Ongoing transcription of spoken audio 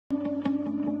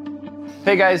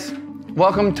Hey guys,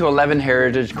 welcome to 11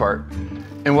 Heritage Court,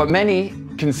 in what many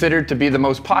consider to be the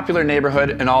most popular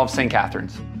neighborhood in all of St.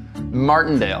 Catharines,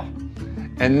 Martindale.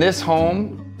 And this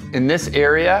home in this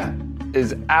area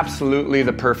is absolutely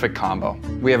the perfect combo.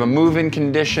 We have a move-in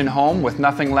condition home with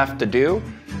nothing left to do,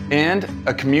 and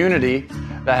a community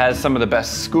that has some of the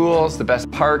best schools, the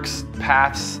best parks,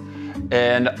 paths,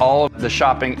 and all of the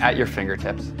shopping at your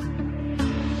fingertips.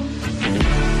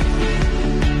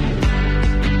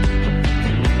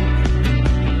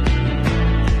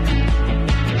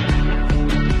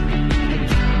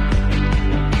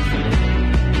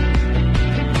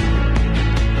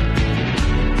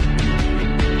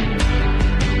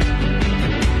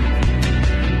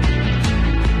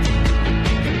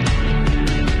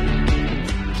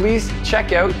 Please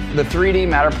check out the 3D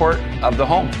Matterport of the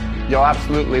home. You'll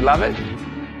absolutely love it.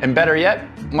 And better yet,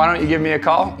 why don't you give me a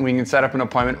call and we can set up an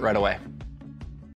appointment right away.